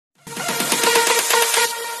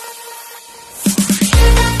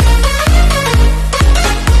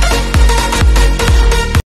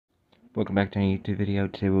Welcome back to a YouTube video.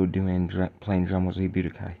 Today we're doing playing Dragon Z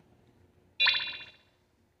Budokai.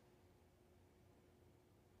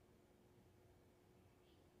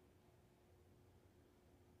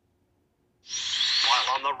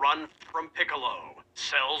 While on the run from Piccolo,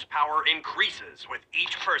 Cell's power increases with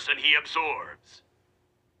each person he absorbs.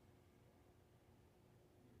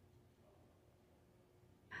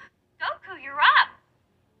 Goku, you're up.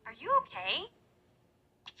 Are you okay?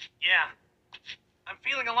 Yeah, I'm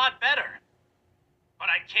feeling a lot better. But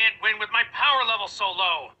I can't win with my power level so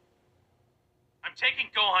low. I'm taking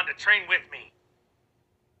Gohan to train with me.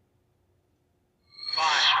 Bye,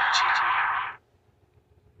 Chi-Chi.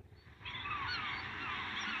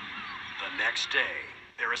 The next day,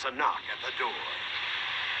 there is a knock at the door.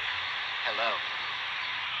 Hello.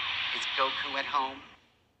 Is Goku at home?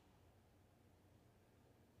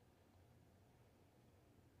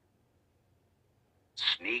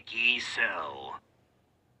 Sneaky Cell.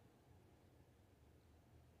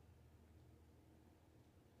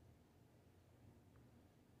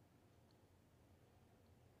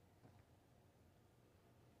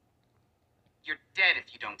 You're dead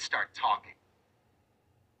if you don't start talking.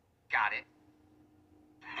 Got it?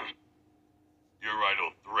 Your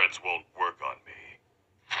idle threats won't work on me.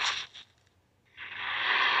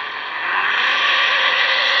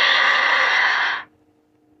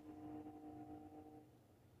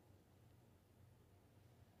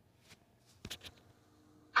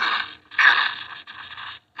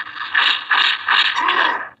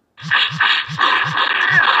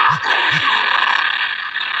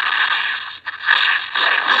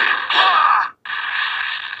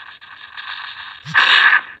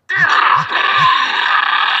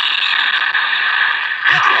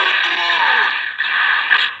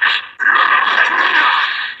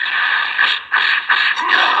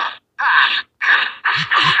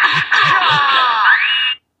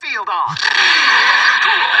 Field on!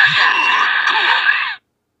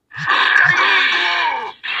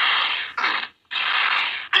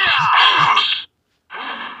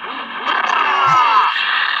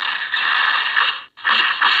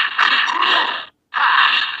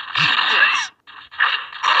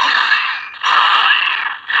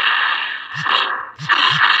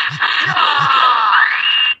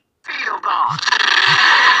 Field on!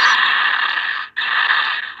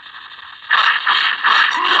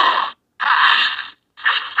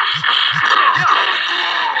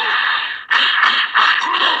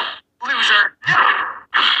 Loser!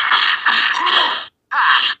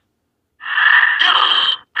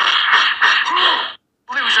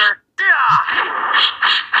 Loser!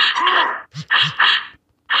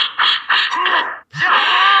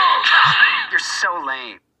 You're so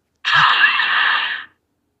lame.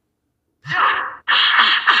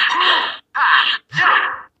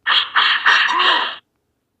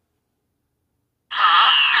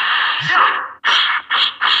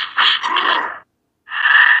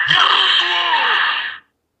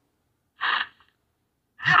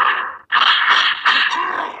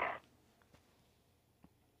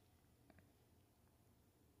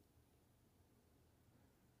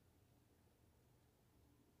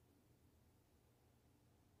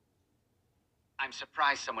 I'm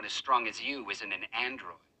surprised someone as strong as you isn't an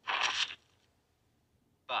android.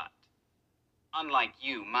 But, unlike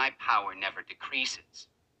you, my power never decreases.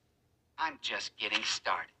 I'm just getting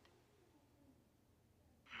started.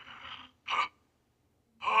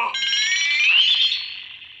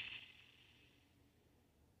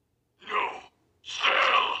 No,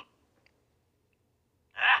 Cell!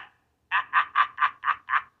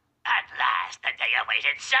 At last, the day I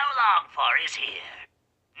waited so long for is here.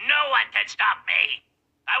 No one can stop me.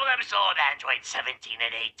 I will absorb Android 17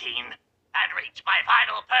 and 18 and reach my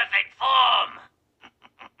final perfect form.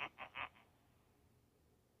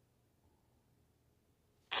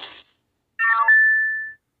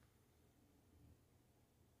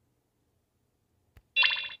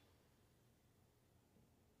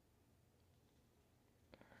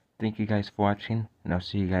 Thank you guys for watching, and I'll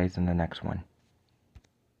see you guys in the next one.